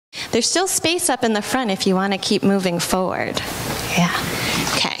There's still space up in the front if you want to keep moving forward. Yeah.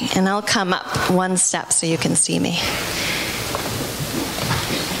 Okay, and I'll come up one step so you can see me.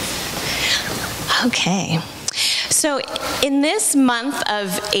 Okay. So in this month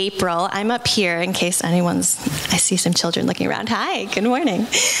of April, I'm up here in case I see some children looking around. Hi, good morning.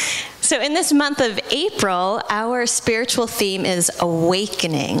 So in this month of April, our spiritual theme is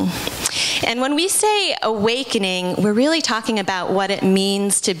awakening. And when we say awakening, we're really talking about what it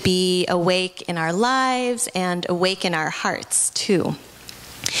means to be awake in our lives and awake in our hearts too.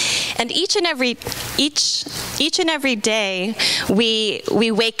 And each and every day, we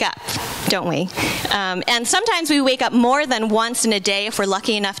wake up, don't we? And sometimes we wake up more than once in a day if we're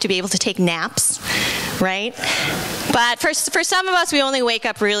lucky enough to be able to take naps, right? But for some of us, we only wake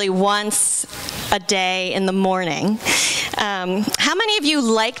up really once a day in the morning. How many of you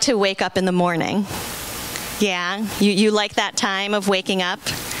like to wake up in the morning? Yeah, you like that time of waking up?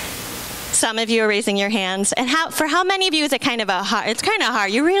 Some of you are raising your hands. And for how many of you is it kind of hard? It's kind of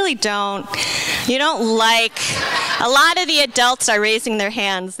hard. You really don't like, a lot of the adults are raising their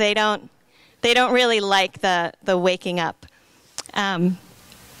hands. They don't really like the waking up.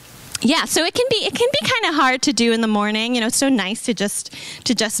 Yeah, so it can be kind of hard to do in the morning. It's so nice to just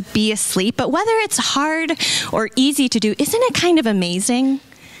be asleep. But whether it's hard or easy to do, isn't it kind of amazing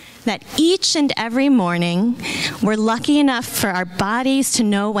that each and every morning we're lucky enough for our bodies to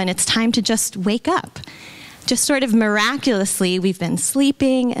know when it's time to just wake up? Just sort of miraculously, we've been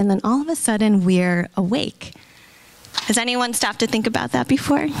sleeping, and then all of a sudden we're awake. Has anyone stopped to think about that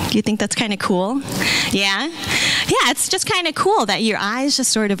before? Do you think that's kind of cool? Yeah? Yeah, it's just kind of cool that your eyes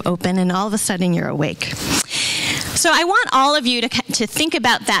just sort of open and all of a sudden you're awake. So I want all of you to think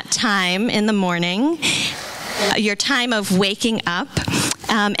about that time in the morning, your time of waking up,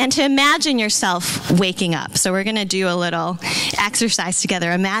 and to imagine yourself waking up. So we're going to do a little exercise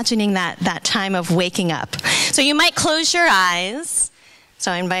together, imagining that time of waking up. So you might close your eyes.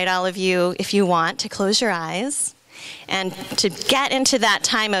 So I invite all of you, if you want, to close your eyes. And to get into that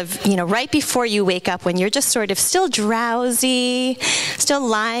time of, right before you wake up, when you're just sort of still drowsy, still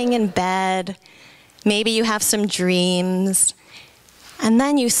lying in bed, maybe you have some dreams, and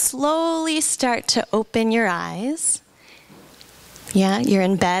then you slowly start to open your eyes. Yeah, you're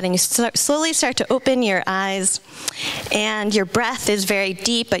in bed and you slowly start to open your eyes, and your breath is very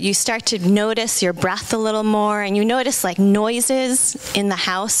deep, but you start to notice your breath a little more, and you notice like noises in the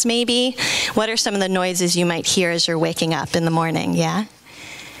house maybe. What are some of the noises you might hear as you're waking up in the morning? Yeah?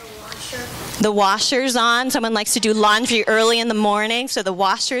 The washer's on. Someone likes to do laundry early in the morning, so the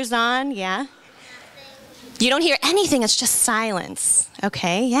washer's on. Yeah? You don't hear anything, it's just silence.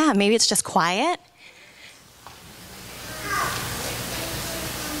 Okay, yeah, maybe it's just quiet.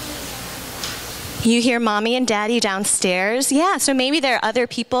 You hear mommy and daddy downstairs. Yeah, so maybe there are other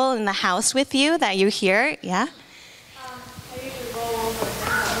people in the house with you that you hear. Yeah? So you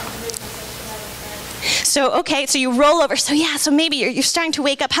roll over. So yeah, so maybe you're starting to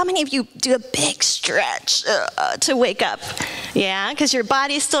wake up. How many of you do a big stretch to wake up? Yeah, because your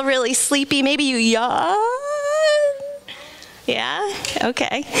body's still really sleepy. Maybe you yawn. Yeah?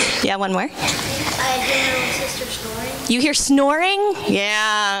 Okay. Yeah, one more. I hear my sister snoring. You hear snoring?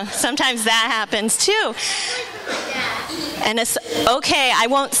 Yeah, sometimes that happens too. And it's, okay, I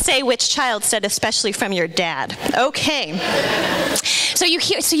won't say which child said especially from your dad. Okay. So you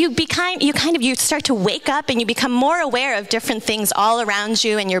start to wake up and you become more aware of different things all around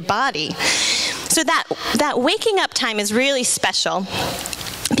you and your body. So that waking up time is really special,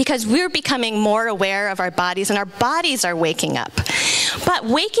 because we're becoming more aware of our bodies, and our bodies are waking up. But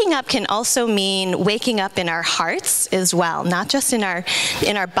waking up can also mean waking up in our hearts as well, not just in our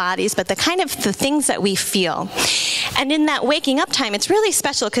bodies, but the things that we feel. And in that waking up time, it's really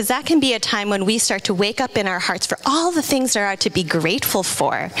special, because that can be a time when we start to wake up in our hearts for all the things there are to be grateful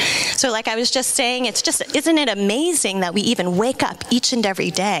for. So like I was just saying, isn't it amazing that we even wake up each and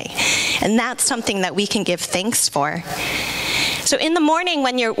every day? And that's something that we can give thanks for. So in the morning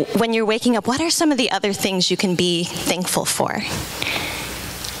when you're waking up, what are some of the other things you can be thankful for?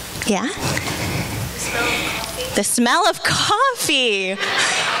 Yeah? The smell of coffee.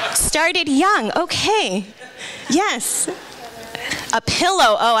 Started young. Okay. Yes. A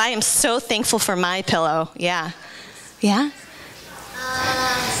pillow. Oh, I am so thankful for my pillow. Yeah. Yeah?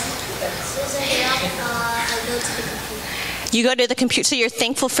 You go to the computer, so you're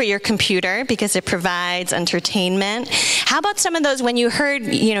thankful for your computer because it provides entertainment. How about some of those when you heard,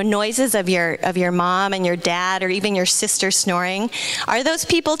 noises of your mom and your dad, or even your sister snoring? Are those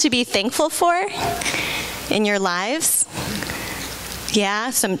people to be thankful for in your lives? Yeah,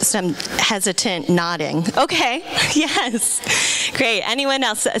 some hesitant nodding. Okay, yes. Great. Anyone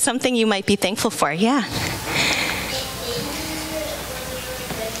else? Something you might be thankful for? Yeah.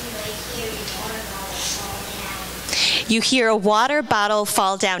 You hear a water bottle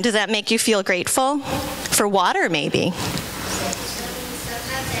fall down. Does that make you feel grateful? For water, maybe.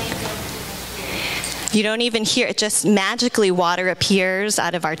 You don't even hear it, just magically water appears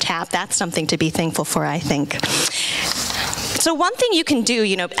out of our tap. That's something to be thankful for, I think. So one thing you can do,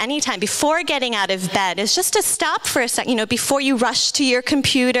 anytime before getting out of bed is just to stop for a second, before you rush to your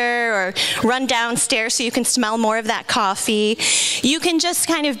computer or run downstairs so you can smell more of that coffee. You can just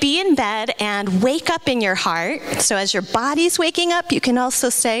kind of be in bed and wake up in your heart. So as your body's waking up, you can also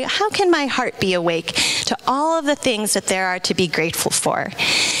say, how can my heart be awake to all of the things that there are to be grateful for?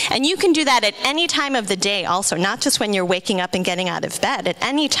 And you can do that at any time of the day also, not just when you're waking up and getting out of bed. At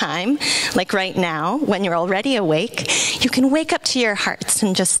any time, like right now, when you're already awake, you can wake up to your hearts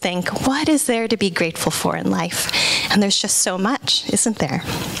and just think, what is there to be grateful for in life? And there's just so much, isn't there?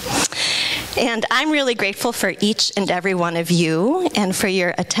 And I'm really grateful for each and every one of you and for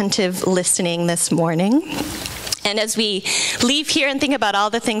your attentive listening this morning. And as we leave here and think about all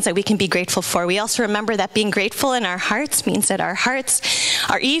the things that we can be grateful for, we also remember that being grateful in our hearts means that our hearts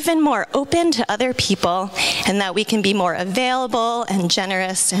are even more open to other people and that we can be more available and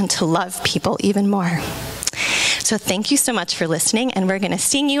generous and to love people even more. So thank you so much for listening, and we're going to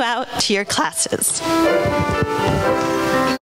sing you out to your classes.